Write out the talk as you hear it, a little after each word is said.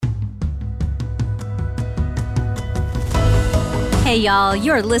Hey y'all,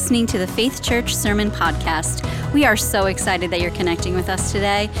 you're listening to the Faith Church Sermon Podcast. We are so excited that you're connecting with us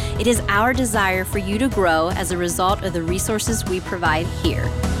today. It is our desire for you to grow as a result of the resources we provide here.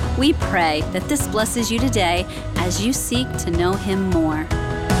 We pray that this blesses you today as you seek to know Him more.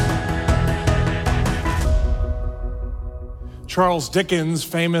 Charles Dickens,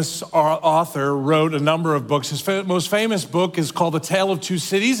 famous author, wrote a number of books. His most famous book is called The Tale of Two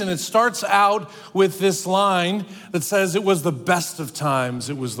Cities, and it starts out with this line that says, "It was the best of times,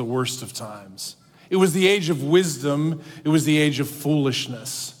 it was the worst of times. It was the age of wisdom, it was the age of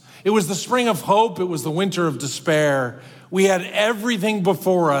foolishness. It was the spring of hope, it was the winter of despair. We had everything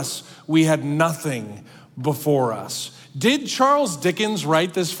before us, we had nothing before us." Did Charles Dickens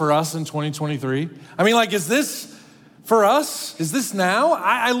write this for us in 2023? I mean, is this for us? Is this now?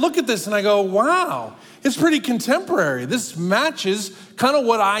 I look at this and I go, wow, it's pretty contemporary. This matches kind of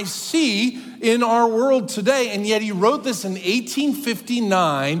what I see in our world today. And yet he wrote this in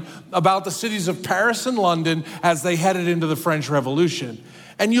 1859 about the cities of Paris and London as they headed into the French Revolution.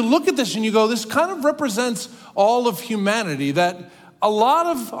 And you look at this and you go, this kind of represents all of humanity, that a lot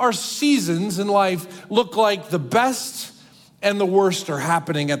of our seasons in life look like the best and the worst are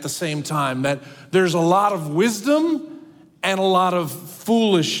happening at the same time, that there's a lot of wisdom and a lot of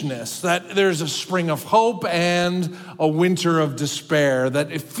foolishness, that there's a spring of hope and a winter of despair,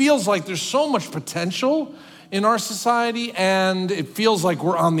 that it feels like there's so much potential in our society and it feels like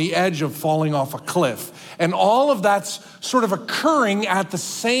we're on the edge of falling off a cliff. And all of that's sort of occurring at the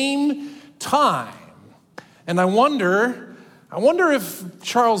same time. And I wonder if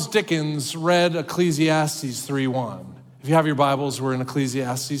Charles Dickens read Ecclesiastes 3:1. If you have your Bibles, we're in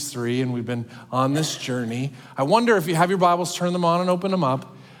Ecclesiastes 3, and we've been on this journey. I wonder if you have your Bibles, turn them on and open them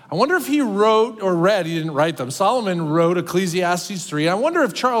up. I wonder if he wrote or read, he didn't write them. Solomon wrote Ecclesiastes 3. I wonder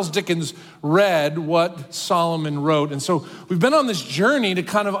if Charles Dickens read what Solomon wrote. And so we've been on this journey to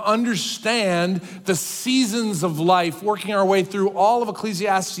kind of understand the seasons of life, working our way through all of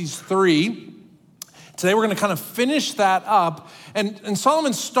Ecclesiastes 3. Today we're going to kind of finish that up. And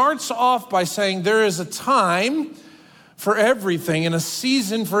Solomon starts off by saying there is a time for everything and a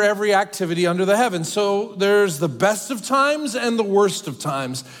season for every activity under the heaven. So there's the best of times and the worst of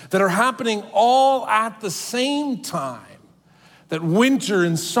times that are happening all at the same time. That winter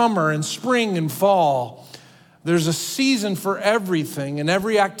and summer and spring and fall, there's a season for everything and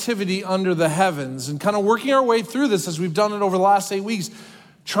every activity under the heavens. And kind of working our way through this as we've done it over the last 8 weeks,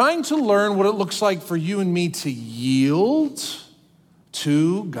 trying to learn what it looks like for you and me to yield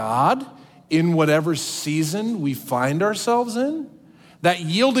to God in whatever season we find ourselves in. That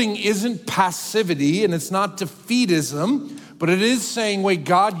yielding isn't passivity and it's not defeatism, but it is saying, wait,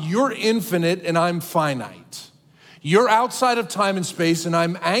 God, you're infinite and I'm finite. You're outside of time and space and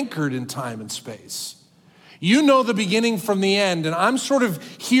I'm anchored in time and space. You know the beginning from the end, and I'm sort of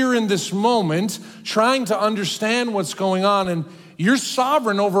here in this moment trying to understand what's going on, and you're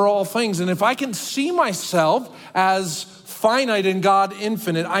sovereign over all things. And if I can see myself as finite and God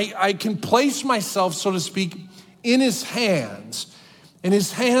infinite, I can place myself, so to speak, in His hands. And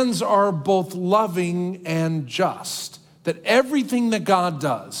His hands are both loving and just. That everything that God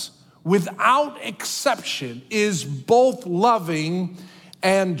does, without exception, is both loving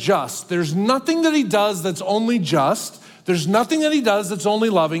and just. There's nothing that He does that's only just. There's nothing that He does that's only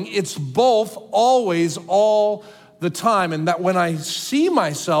loving. It's both, always, all the time. And that when I see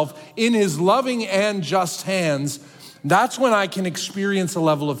myself in His loving and just hands, that's when I can experience a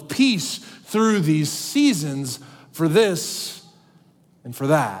level of peace through these seasons for this and for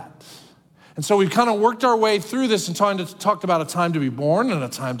that. And so we've kind of worked our way through this and talked about a time to be born and a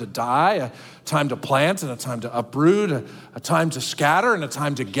time to die, a time to plant and a time to uproot, a time to scatter and a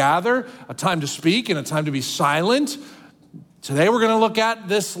time to gather, a time to speak and a time to be silent. Today we're going to look at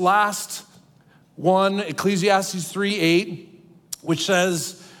this last one, Ecclesiastes 3:8, which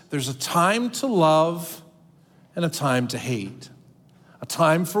says there's a time to love and a time to hate, a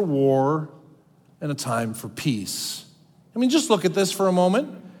time for war and a time for peace. I mean, just look at this for a moment.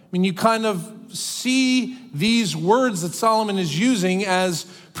 I mean, you kind of see these words that Solomon is using as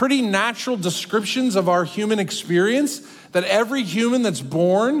pretty natural descriptions of our human experience, that every human that's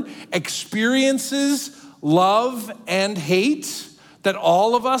born experiences love and hate, that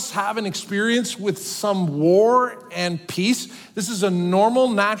all of us have an experience with some war and peace. This is a normal,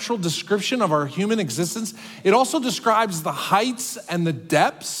 natural description of our human existence. It also describes the heights and the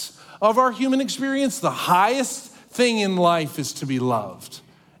depths of our human experience. The highest thing in life is to be loved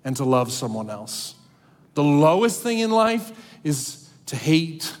and to love someone else. The lowest thing in life is to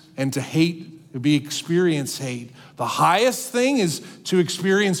hate and to hate, to experience hate. The highest thing is to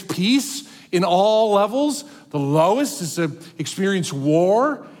experience peace in all levels. The lowest is to experience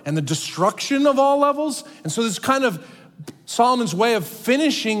war and the destruction of all levels. And so this kind of Solomon's way of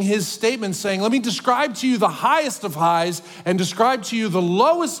finishing his statement saying, let me describe to you the highest of highs and describe to you the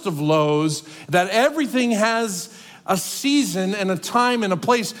lowest of lows, that everything has a season and a time and a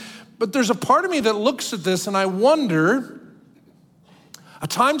place. But there's a part of me that looks at this and I wonder, a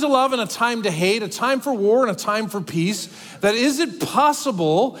time to love and a time to hate, a time for war and a time for peace, that is it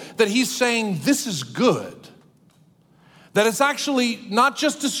possible that he's saying this is good? That it's actually not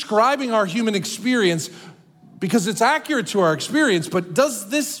just describing our human experience, because it's accurate to our experience, but does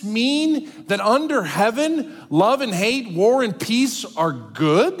this mean that under heaven, love and hate, war and peace are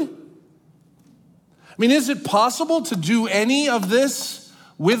good? I mean, is it possible to do any of this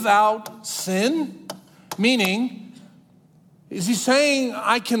without sin? Meaning, is he saying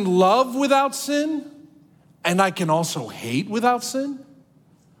I can love without sin and I can also hate without sin?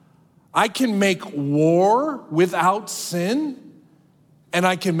 I can make war without sin and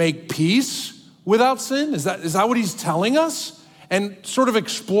I can make peace without sin? Is that what he's telling us? And sort of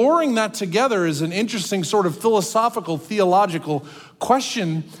exploring that together is an interesting sort of philosophical, theological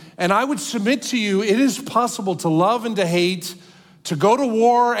question. And I would submit to you, it is possible to love and to hate, to go to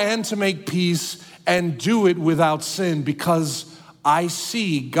war and to make peace, and do it without sin, because I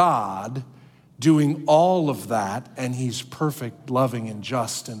see God doing all of that, and he's perfect, loving, and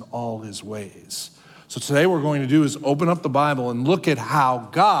just in all his ways. So today what we're going to do is open up the Bible and look at how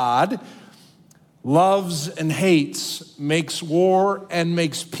God loves and hates, makes war and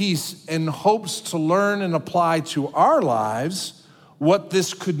makes peace, and hopes to learn and apply to our lives what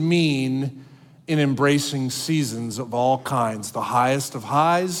this could mean in embracing seasons of all kinds, the highest of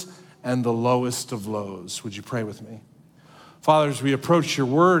highs and the lowest of lows. Would you pray with me? Father, as we approach your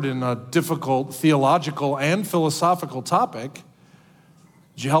word in a difficult theological and philosophical topic,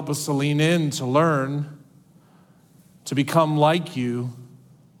 would you help us to lean in, to learn, to become like you,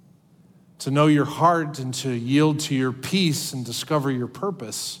 to know your heart and to yield to your peace and discover your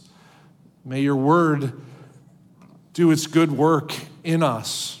purpose. May your word do its good work in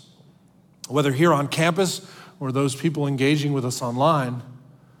us, whether here on campus or those people engaging with us online.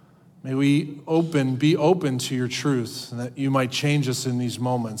 May we be open to your truth, and that you might change us in these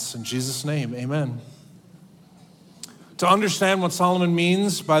moments. In Jesus' name, amen. To understand what Solomon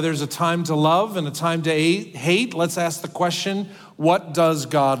means by there's a time to love and a time to hate, let's ask the question, what does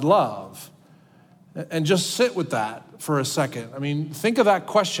God love? And just sit with that for a second. I mean, think of that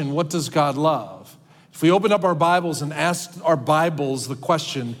question, what does God love? If we open up our Bibles and ask our Bibles the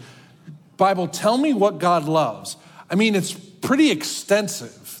question, Bible, tell me what God loves. I mean, it's pretty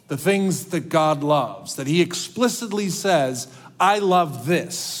extensive, the things that God loves, that he explicitly says, I love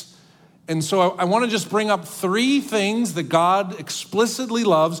this. And so I want to just bring up three things that God explicitly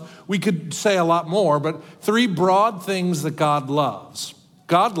loves. We could say a lot more, but three broad things that God loves.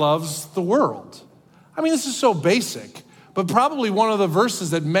 God loves the world. I mean, this is so basic, but probably one of the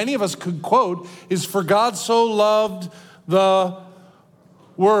verses that many of us could quote is, for God so loved the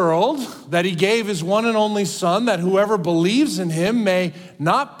world that he gave his one and only Son, that whoever believes in him may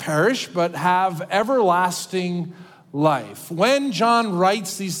not perish, but have everlasting life. When John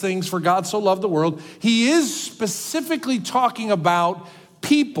writes these things, for God so loved the world, he is specifically talking about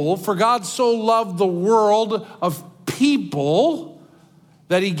people. For God so loved the world of people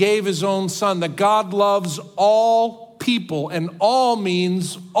that he gave his own Son, that God loves all people, and all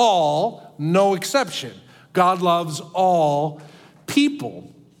means all, no exception. God loves all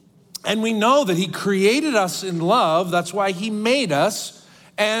people. And we know that he created us in love. That's why he made us.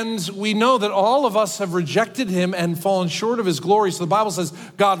 And we know that all of us have rejected him and fallen short of his glory. So the Bible says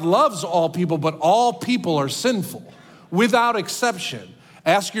God loves all people, but all people are sinful, without exception.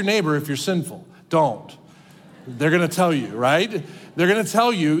 Ask your neighbor if you're sinful. Don't. They're going to tell you, right? They're going to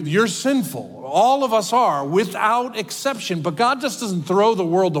tell you you're sinful. All of us are, without exception. But God just doesn't throw the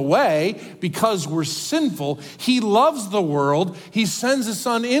world away because we're sinful. He loves the world. He sends his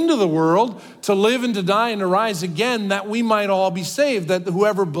Son into the world to live and to die and to rise again, that we might all be saved, that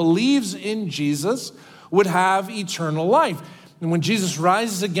whoever believes in Jesus would have eternal life. And when Jesus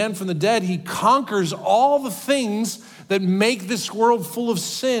rises again from the dead, he conquers all the things that make this world full of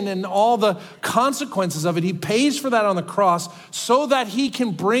sin and all the consequences of it. He pays for that on the cross so that he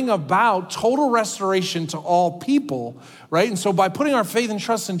can bring about total restoration to all people, right? And so by putting our faith and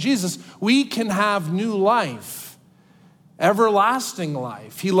trust in Jesus, we can have new life, everlasting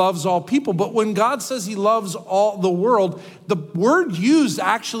life. He loves all people. But when God says he loves all the world, the word used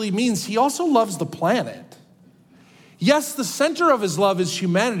actually means he also loves the planet. Yes, the center of his love is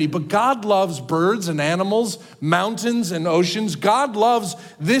humanity, but God loves birds and animals, mountains and oceans. God loves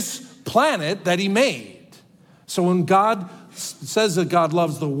this planet that he made. So when God says that God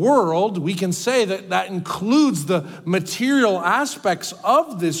loves the world, we can say that that includes the material aspects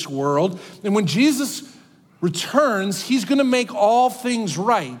of this world. And when Jesus returns, he's going to make all things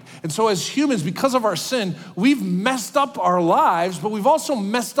right. And so as humans, because of our sin, we've messed up our lives, but we've also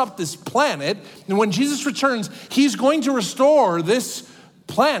messed up this planet. And when Jesus returns, he's going to restore this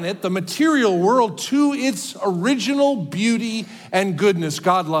planet, the material world, to its original beauty and goodness.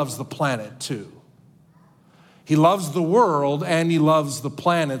 God loves the planet too. He loves the world and he loves the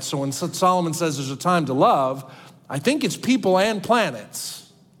planet. So when Solomon says there's a time to love, I think it's people and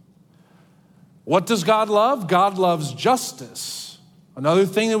planets. What does God love? God loves justice. Another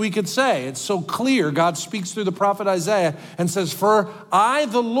thing that we could say, it's so clear. God speaks through the prophet Isaiah and says, "For I,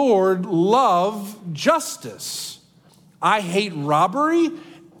 the Lord, love justice. I hate robbery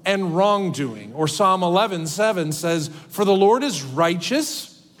and wrongdoing." Or Psalm 11:7 says, "For the Lord is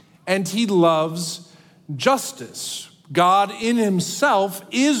righteous and he loves justice." God in himself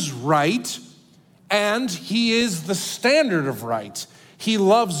is right, and he is the standard of right. He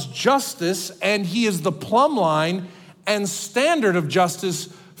loves justice, and he is the plumb line and standard of justice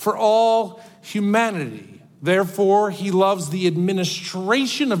for all humanity. Therefore, he loves the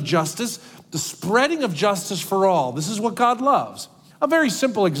administration of justice, the spreading of justice for all. This is what God loves. A very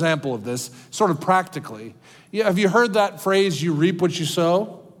simple example of this, sort of practically. Have you heard that phrase, "you reap what you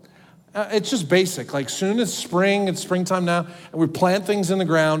sow"? It's just basic. Like soon as spring, it's springtime now, and we plant things in the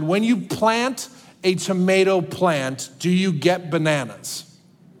ground. When you plant a tomato plant, do you get bananas?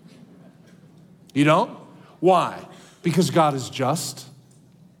 You don't? Why? Because God is just.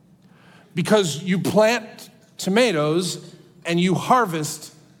 Because you plant tomatoes and you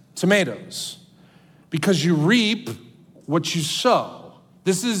harvest tomatoes. Because you reap what you sow.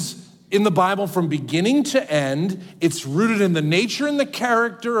 This is in the Bible from beginning to end. It's rooted in the nature and the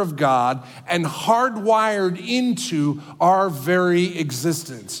character of God and hardwired into our very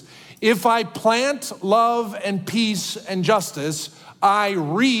existence. If I plant love and peace and justice, I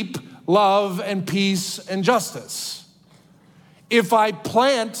reap love and peace and justice. If I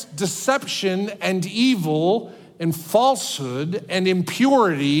plant deception and evil and falsehood and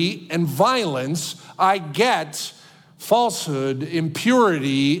impurity and violence, I get falsehood,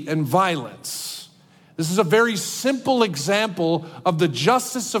 impurity, and violence. This is a very simple example of the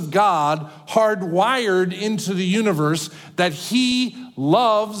justice of God hardwired into the universe, that he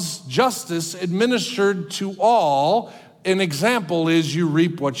loves justice administered to all. An example is you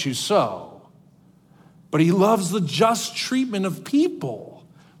reap what you sow. But he loves the just treatment of people.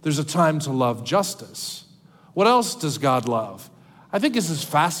 There's a time to love justice. What else does God love? I think this is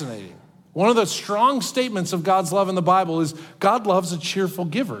fascinating. One of the strong statements of God's love in the Bible is God loves a cheerful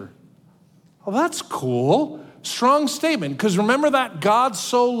giver. Well, that's cool. Strong statement. Because remember that God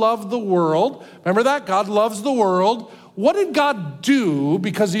so loved the world. Remember that? God loves the world. What did God do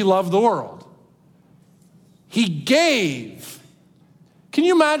because he loved the world? He gave. Can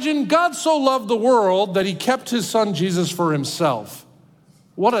you imagine? God so loved the world that he kept his son Jesus for himself.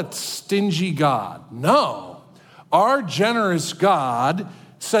 What a stingy God. No. Our generous God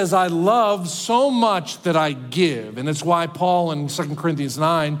says, I love so much that I give. And it's why Paul in 2 Corinthians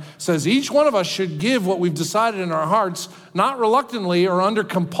 9 says, each one of us should give what we've decided in our hearts, not reluctantly or under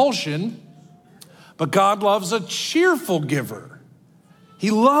compulsion, but God loves a cheerful giver. He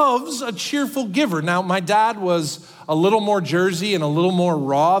loves a cheerful giver. Now, my dad was a little more Jersey and a little more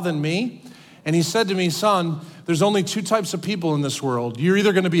raw than me. And he said to me, son, there's only two types of people in this world. You're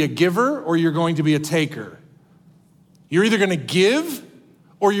either going to be a giver or you're going to be a taker. You're either going to give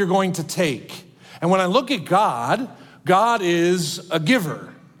or you're going to take. And when I look at God, God is a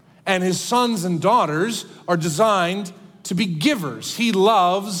giver. And his sons and daughters are designed to be givers. He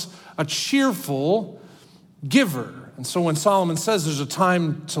loves a cheerful giver. And so when Solomon says there's a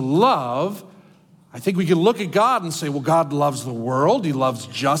time to love, I think we can look at God and say, well, God loves the world. He loves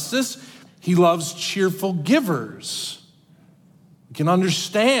justice. He loves cheerful givers. We can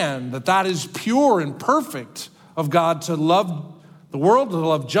understand that that is pure and perfect of God, to love the world, to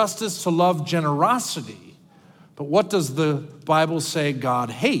love justice, to love generosity. But what does the Bible say God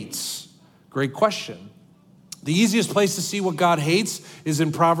hates? Great question. The easiest place to see what God hates is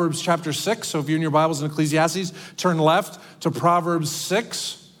in Proverbs chapter 6. So if you're in your Bibles in Ecclesiastes, turn left to Proverbs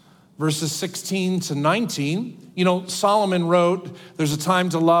 6, verses 16 to 19. You know, Solomon wrote, there's a time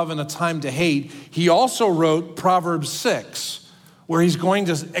to love and a time to hate. He also wrote Proverbs 6, where he's going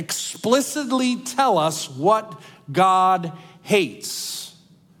to explicitly tell us what God hates.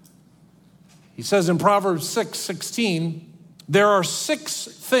 He says in Proverbs 6:16, there are 6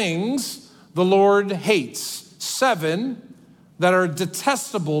 things the Lord hates, 7 that are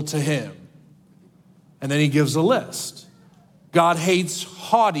detestable to him. And then he gives a list. God hates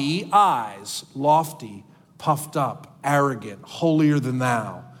haughty eyes, lofty, puffed up, arrogant, holier than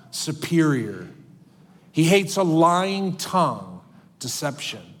thou, superior. He hates a lying tongue,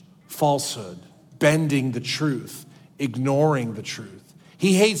 deception, falsehood, bending the truth, ignoring the truth.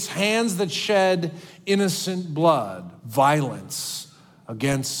 He hates hands that shed innocent blood, violence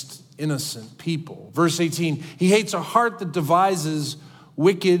against innocent people. Verse 18, he hates a heart that devises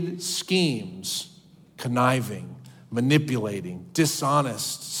wicked schemes, conniving, manipulating,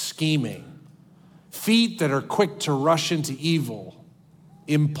 dishonest, scheming. Feet that are quick to rush into evil,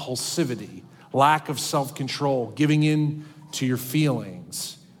 impulsivity, lack of self-control, giving in to your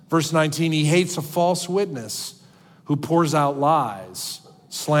feelings. Verse 19, he hates a false witness who pours out lies,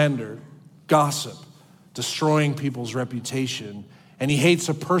 slander, gossip, destroying people's reputation. And he hates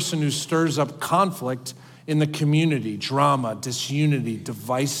a person who stirs up conflict in the community, drama, disunity,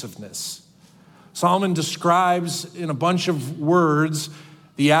 divisiveness. Solomon describes in a bunch of words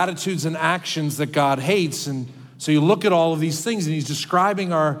the attitudes and actions that God hates. And so you look at all of these things, and he's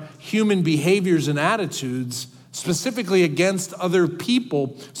describing our human behaviors and attitudes specifically against other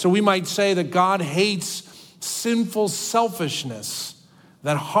people. So we might say that God hates sinful selfishness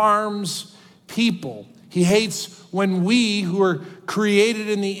that harms people. He hates when we, who are created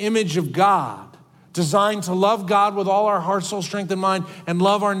in the image of God, designed to love God with all our heart, soul, strength, and mind, and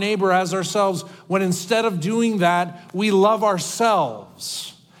love our neighbor as ourselves, when instead of doing that, we love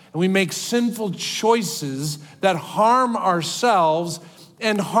ourselves. And we make sinful choices that harm ourselves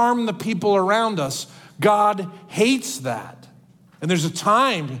and harm the people around us. God hates that. And there's a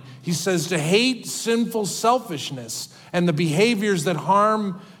time, he says, to hate sinful selfishness and the behaviors that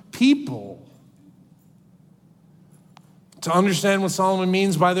harm people. To understand what Solomon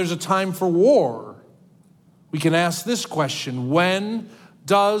means by there's a time for war, we can ask this question: when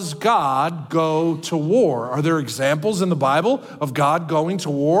does God go to war? Are there examples in the Bible of God going to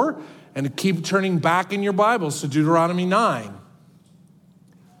war? And keep turning back in your Bibles to Deuteronomy 9.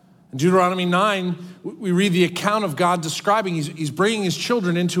 In Deuteronomy 9, we read the account of God describing he's bringing his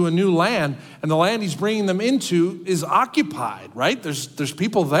children into a new land, and the land he's bringing them into is occupied, right? There's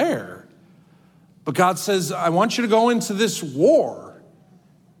people there. But God says, I want you to go into this war.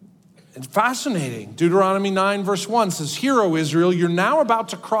 It's fascinating. Deuteronomy 9 verse 1 says, "Hear, O Israel, you're now about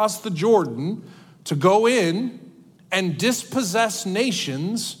to cross the Jordan to go in and dispossess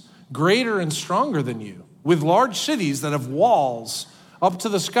nations greater and stronger than you, with large cities that have walls up to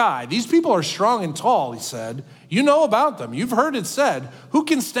the sky. These people are strong and tall," he said. "You know about them. You've heard it said, who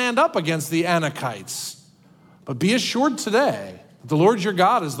can stand up against the Anakites? But be assured today that the Lord your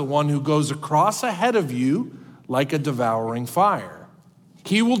God is the one who goes across ahead of you like a devouring fire.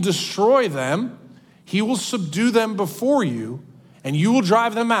 He will destroy them. He will subdue them before you, and you will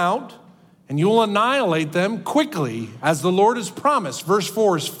drive them out, and you will annihilate them quickly, as the Lord has promised." Verse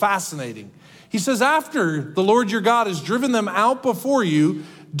 4 is fascinating. He says, after the Lord your God has driven them out before you,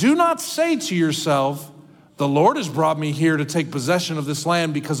 do not say to yourself, "The Lord has brought me here to take possession of this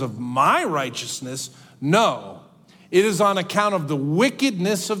land because of my righteousness." No, it is on account of the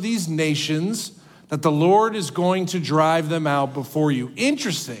wickedness of these nations that the Lord is going to drive them out before you.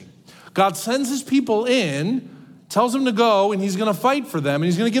 Interesting. God sends his people in, tells them to go, and he's going to fight for them, and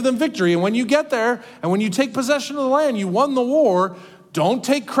he's going to give them victory. And when you get there, and when you take possession of the land, you won the war, don't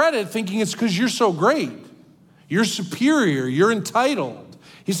take credit thinking it's because you're so great. You're superior. You're entitled.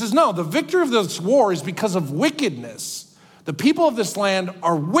 He says, no, the victory of this war is because of wickedness. The people of this land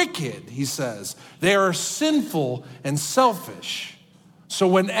are wicked, he says. They are sinful and selfish. So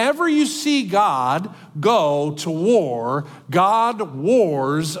whenever you see God go to war, God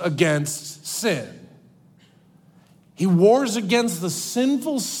wars against sin. He wars against the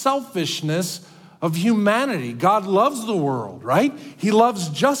sinful selfishness of humanity. God loves the world, right? He loves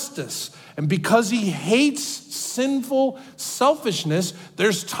justice. And because he hates sinful selfishness,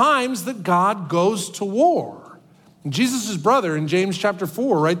 there's times that God goes to war. And Jesus' brother in James chapter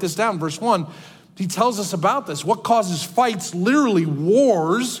 4, write this down, verse 1, he tells us about this. What causes fights, literally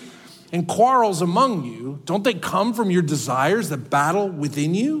wars and quarrels among you? Don't they come from your desires that battle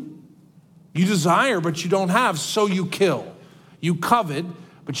within you? You desire, but you don't have, so you kill. You covet,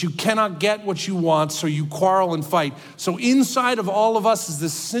 but you cannot get what you want, so you quarrel and fight. So inside of all of us is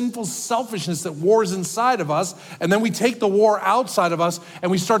this sinful selfishness that wars inside of us, and then we take the war outside of us, and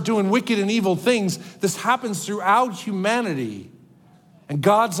we start doing wicked and evil things. This happens throughout humanity. And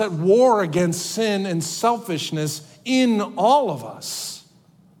God's at war against sin and selfishness in all of us.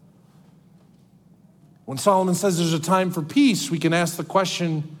 When Solomon says there's a time for peace, we can ask the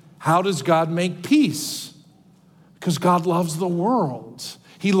question, how does God make peace? Because God loves the world.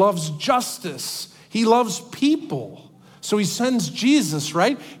 He loves justice. He loves people. So he sends Jesus,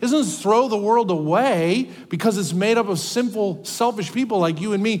 right? He doesn't throw the world away because it's made up of sinful, selfish people like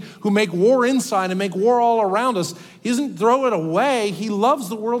you and me who make war inside and make war all around us. He doesn't throw it away. He loves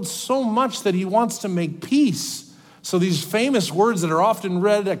the world so much that he wants to make peace. So these famous words that are often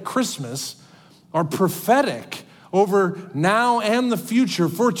read at Christmas are prophetic over now and the future.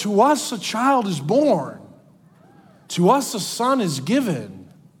 For to us a child is born. To us a son is given.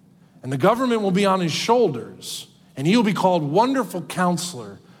 And the government will be on his shoulders. And he will be called Wonderful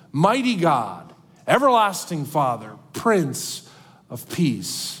Counselor, Mighty God, Everlasting Father, Prince of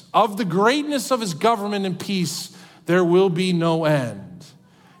Peace. Of the greatness of his government and peace, there will be no end.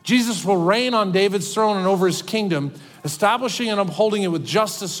 Jesus will reign on David's throne and over his kingdom, establishing and upholding it with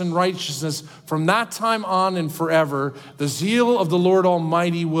justice and righteousness from that time on and forever. The zeal of the Lord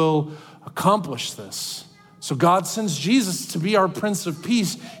Almighty will accomplish this. So God sends Jesus to be our Prince of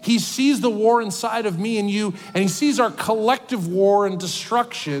Peace. He sees the war inside of me and you, and he sees our collective war and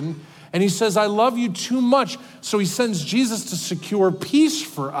destruction, and he says, I love you too much. So he sends Jesus to secure peace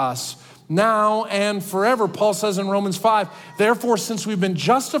for us now and forever. Paul says in Romans 5, therefore, since we've been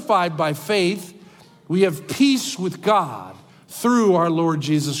justified by faith, we have peace with God through our Lord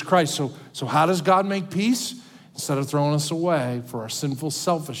Jesus Christ. So how does God make peace? Instead of throwing us away for our sinful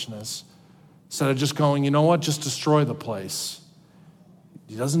selfishness, instead of just going, you know what, just destroy the place.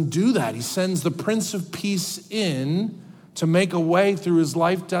 He doesn't do that. He sends the Prince of Peace in to make a way through his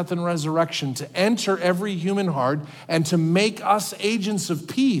life, death, and resurrection, to enter every human heart and to make us agents of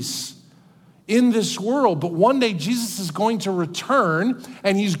peace in this world. But one day Jesus is going to return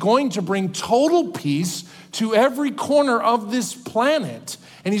and he's going to bring total peace to every corner of this planet.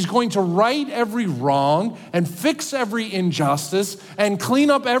 And he's going to right every wrong and fix every injustice and clean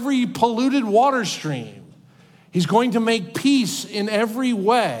up every polluted water stream. He's going to make peace in every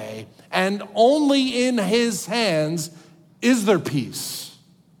way, and only in his hands is there peace.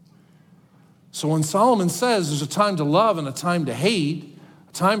 So when Solomon says there's a time to love and a time to hate,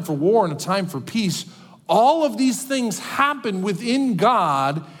 a time for war and a time for peace, all of these things happen within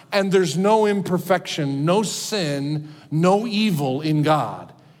God, and there's no imperfection, no sin, no evil in God.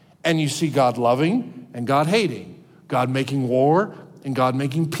 And you see God loving and God hating, God making war and God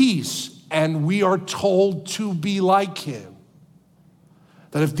making peace. And we are told to be like him.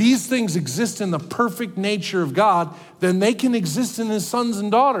 That if these things exist in the perfect nature of God, then they can exist in his sons and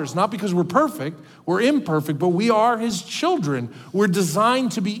daughters. Not because we're perfect, we're imperfect, but we are his children. We're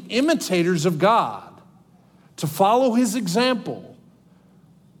designed to be imitators of God, to follow his example.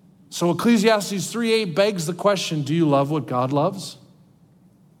 So Ecclesiastes 3:8 begs the question, do you love what God loves?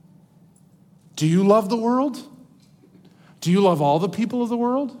 Do you love the world? Do you love all the people of the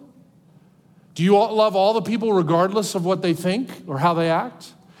world? Do you love all the people regardless of what they think or how they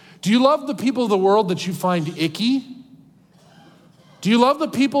act? Do you love the people of the world that you find icky? Do you love the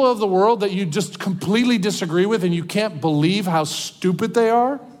people of the world that you just completely disagree with and you can't believe how stupid they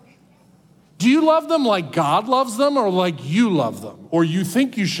are? Do you love them like God loves them or like you love them or you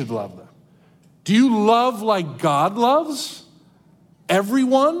think you should love them? Do you love like God loves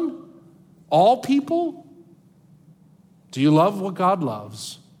everyone? All people? Do you love what God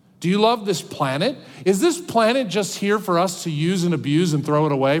loves? Do you love this planet? Is this planet just here for us to use and abuse and throw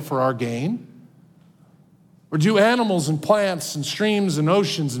it away for our gain? Or do animals and plants and streams and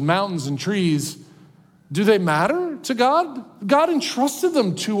oceans and mountains and trees, do they matter to God? God entrusted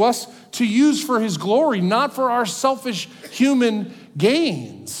them to us to use for his glory, not for our selfish human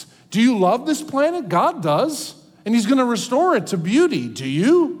gains. Do you love this planet? God does. And he's going to restore it to beauty. Do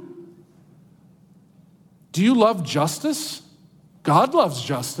you? Do you love justice? God loves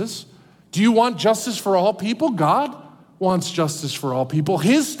justice. Do you want justice for all people? God wants justice for all people.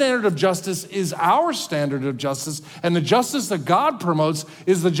 His standard of justice is our standard of justice, and the justice that God promotes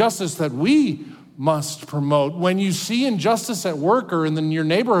is the justice that we must promote. When you see injustice at work or in your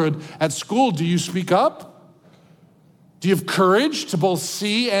neighborhood, at school, do you speak up? Do you have courage to both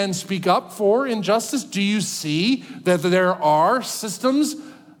see and speak up for injustice? Do you see that there are systems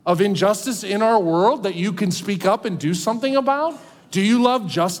of injustice in our world that you can speak up and do something about? Do you love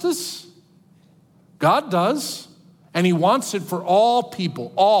justice? God does, and he wants it for all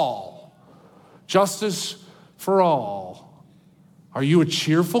people, all. Justice for all. Are you a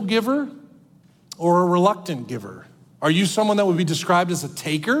cheerful giver or a reluctant giver? Are you someone that would be described as a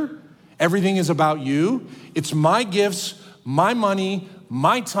taker? Everything is about you. It's my gifts, my money,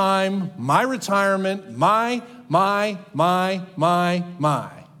 my time, my retirement, my.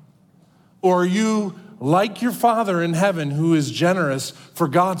 Or are you like your Father in heaven who is generous, for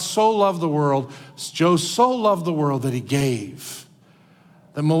God so loved the world, Joe so loved the world that he gave.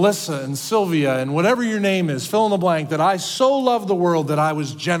 That Melissa and Sylvia and whatever your name is, fill in the blank, that I so loved the world that I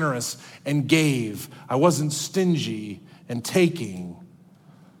was generous and gave. I wasn't stingy and taking.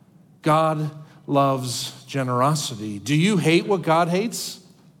 God loves generosity. Do you hate what God hates?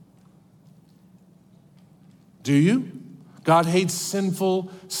 Do you? God hates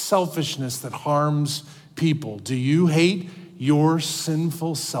sinful selfishness that harms people. Do you hate your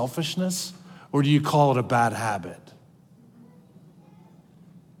sinful selfishness, or do you call it a bad habit?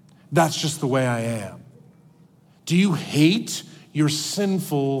 That's just the way I am. Do you hate your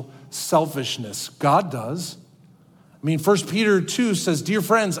sinful selfishness? God does. I mean, 1 Peter 2 says, dear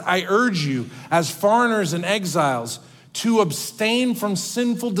friends, I urge you as foreigners and exiles to abstain from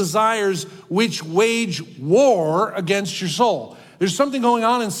sinful desires which wage war against your soul. There's something going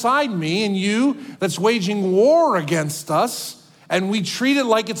on inside me and you that's waging war against us, and we treat it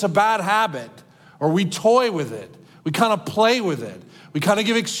like it's a bad habit, or we toy with it. We kind of play with it. We kind of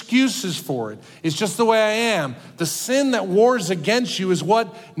give excuses for it. It's just the way I am. The sin that wars against you is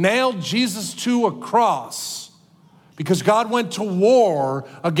what nailed Jesus to a cross, because God went to war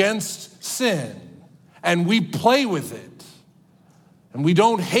against sin. And we play with it, and we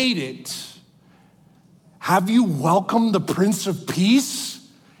don't hate it. Have you welcomed the Prince of Peace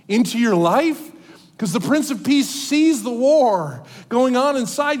into your life? Because the Prince of Peace sees the war going on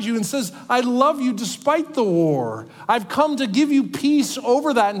inside you and says, I love you despite the war. I've come to give you peace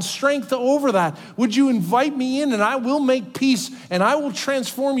over that and strength over that. Would you invite me in, and I will make peace, and I will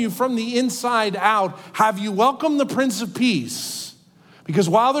transform you from the inside out. Have you welcomed the Prince of Peace? Because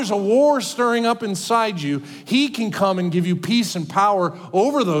while there's a war stirring up inside you, he can come and give you peace and power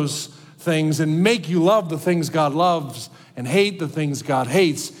over those things and make you love the things God loves and hate the things God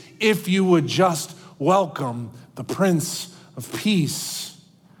hates, if you would just welcome the Prince of Peace.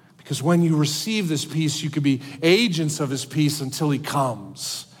 Because when you receive this peace, you could be agents of his peace until he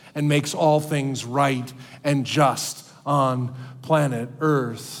comes and makes all things right and just on planet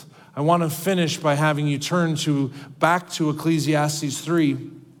Earth. I want to finish by having you turn back to Ecclesiastes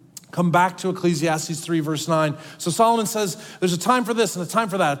 3. Come back to Ecclesiastes 3, verse 9. So Solomon says, there's a time for this and a time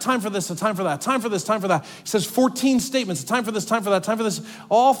for that, a time for this, a time for that, a time for this, time for that. He says 14 statements, a time for this, time for that, time for this,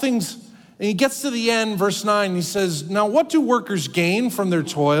 all things. And he gets to the end, verse 9, and he says, now what do workers gain from their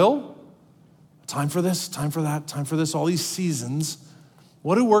toil? A time for this, time for that, time for this, all these seasons.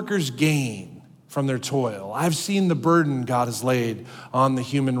 What do workers gain from their toil? I've seen the burden God has laid on the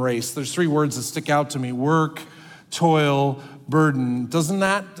human race. There's three words that stick out to me: work, toil, burden. Doesn't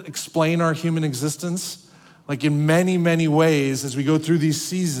that explain our human existence? Like in many, many ways, as we go through these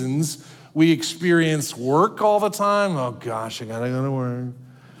seasons, we experience work all the time. Oh gosh, I gotta go to work.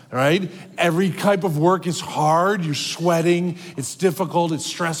 Right? Every type of work is hard. You're sweating. It's difficult. It's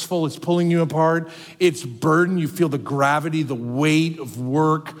stressful. It's pulling you apart. It's burden. You feel the gravity, the weight of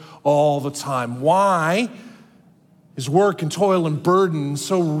work all the time. Why is work and toil and burden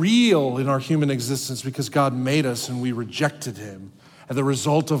so real in our human existence? Because God made us and we rejected him. And the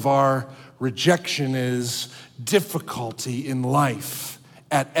result of our rejection is difficulty in life.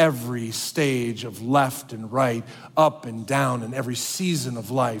 At every stage of left and right, up and down, in every season of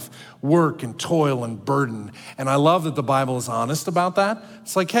life, work and toil and burden. And I love that the Bible is honest about that.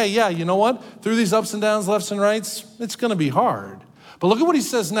 It's like, hey, yeah, you know what? Through these ups and downs, lefts and rights, it's gonna be hard. But look at what he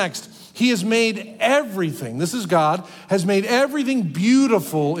says next. He has made everything, this is God, has made everything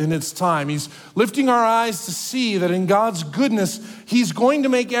beautiful in its time. He's lifting our eyes to see that in God's goodness, he's going to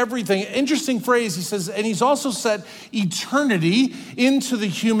make everything. Interesting phrase, he says, and he's also set eternity into the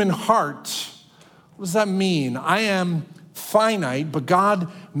human heart. What does that mean? I am finite, but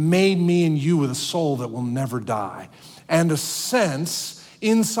God made me and you with a soul that will never die, and a sense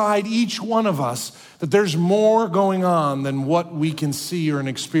inside each one of us that there's more going on than what we can see or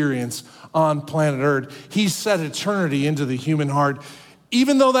experience on planet Earth. He set eternity into the human heart.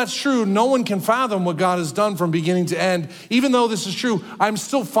 Even though that's true, no one can fathom what God has done from beginning to end. Even though this is true, I'm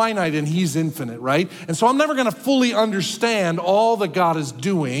still finite and he's infinite, right? And so I'm never gonna fully understand all that God is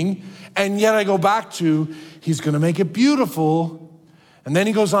doing, and yet I go back to, he's gonna make it beautiful. And then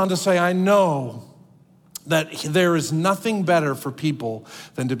he goes on to say, I know that there is nothing better for people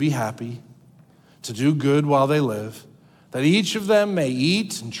than to be happy, to do good while they live, that each of them may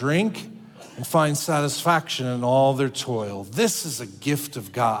eat and drink and find satisfaction in all their toil. This is a gift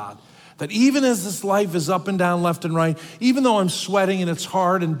of God, that even as this life is up and down, left and right, even though I'm sweating and it's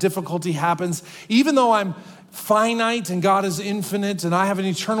hard and difficulty happens, even though I'm finite and God is infinite and I have an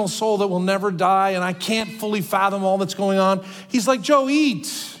eternal soul that will never die and I can't fully fathom all that's going on, he's like, Joe,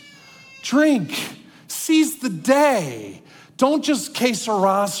 eat, drink, Seize the day. Don't just que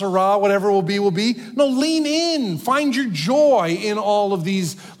sera, whatever will be, will be. No, lean in. Find your joy in all of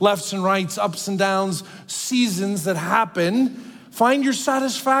these lefts and rights, ups and downs, seasons that happen. Find your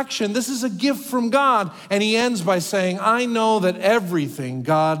satisfaction. This is a gift from God. And he ends by saying, I know that everything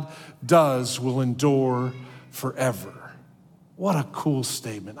God does will endure forever. What a cool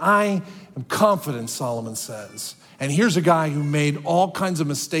statement. I am confident, Solomon says. And here's a guy who made all kinds of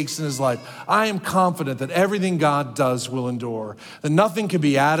mistakes in his life. I am confident that everything God does will endure, that nothing can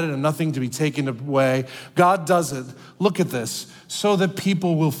be added and nothing to be taken away. God does it, look at this, so that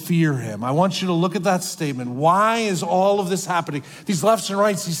people will fear him. I want you to look at that statement. Why is all of this happening? These lefts and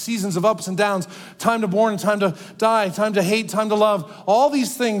rights, these seasons of ups and downs, time to born and time to die, time to hate, time to love, all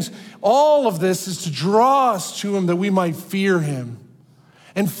these things, all of this is to draw us to him that we might fear him.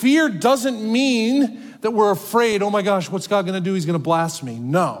 And fear doesn't mean that we're afraid, oh my gosh, what's God gonna do? He's gonna blast me.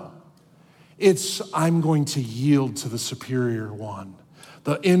 No, it's I'm going to yield to the superior one,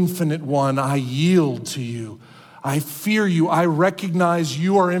 the infinite one. I yield to you. I fear you. I recognize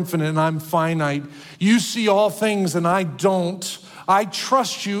you are infinite and I'm finite. You see all things and I don't. I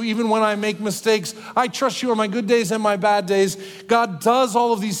trust you even when I make mistakes. I trust you on my good days and my bad days. God does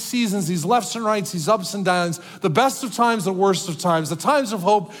all of these seasons, these lefts and rights, these ups and downs, the best of times, the worst of times, the times of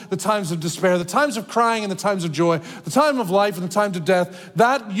hope, the times of despair, the times of crying and the times of joy, the time of life and the times of death,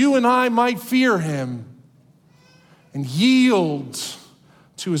 that you and I might fear him and yield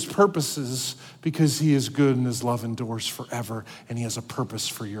to his purposes because he is good and his love endures forever and he has a purpose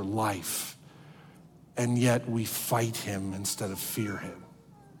for your life. And yet we fight him instead of fear him.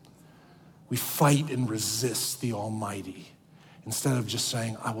 We fight and resist the Almighty instead of just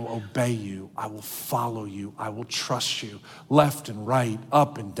saying, I will obey you, I will follow you, I will trust you, left and right,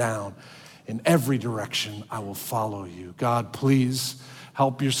 up and down, in every direction, I will follow you. God, please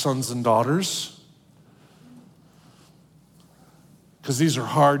help your sons and daughters, because these are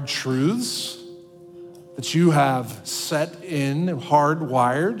hard truths that you have set in,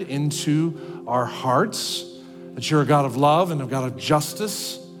 hardwired into our hearts, that you're a God of love and a God of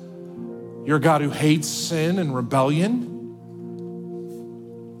justice. You're a God who hates sin and rebellion.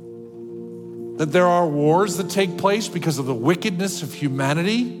 That there are wars that take place because of the wickedness of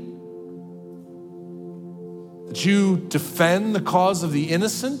humanity. That you defend the cause of the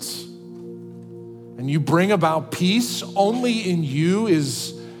innocent and you bring about peace. Only in you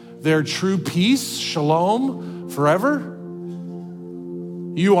is there true peace, shalom, forever.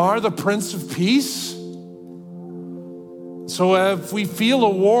 You are the Prince of Peace. So if we feel a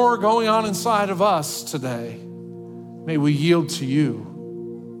war going on inside of us today, may we yield to you.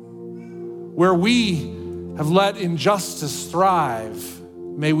 Where we have let injustice thrive,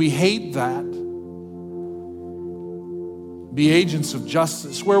 may we hate that. Be agents of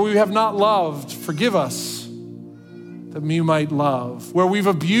justice. Where we have not loved, forgive us that you might love. Where we've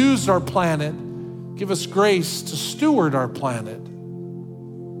abused our planet, give us grace to steward our planet.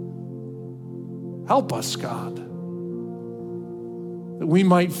 Help us, God, that we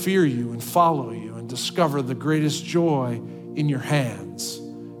might fear you and follow you and discover the greatest joy in your hands.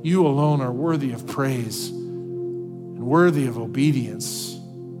 You alone are worthy of praise and worthy of obedience,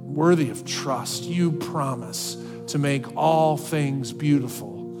 worthy of trust. You promise to make all things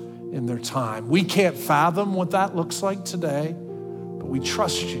beautiful in their time. We can't fathom what that looks like today, but we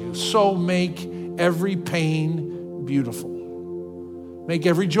trust you. So make every pain beautiful. Make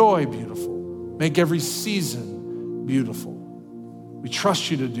every joy beautiful. Make every season beautiful. We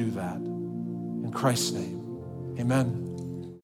trust you to do that. In Christ's name, amen.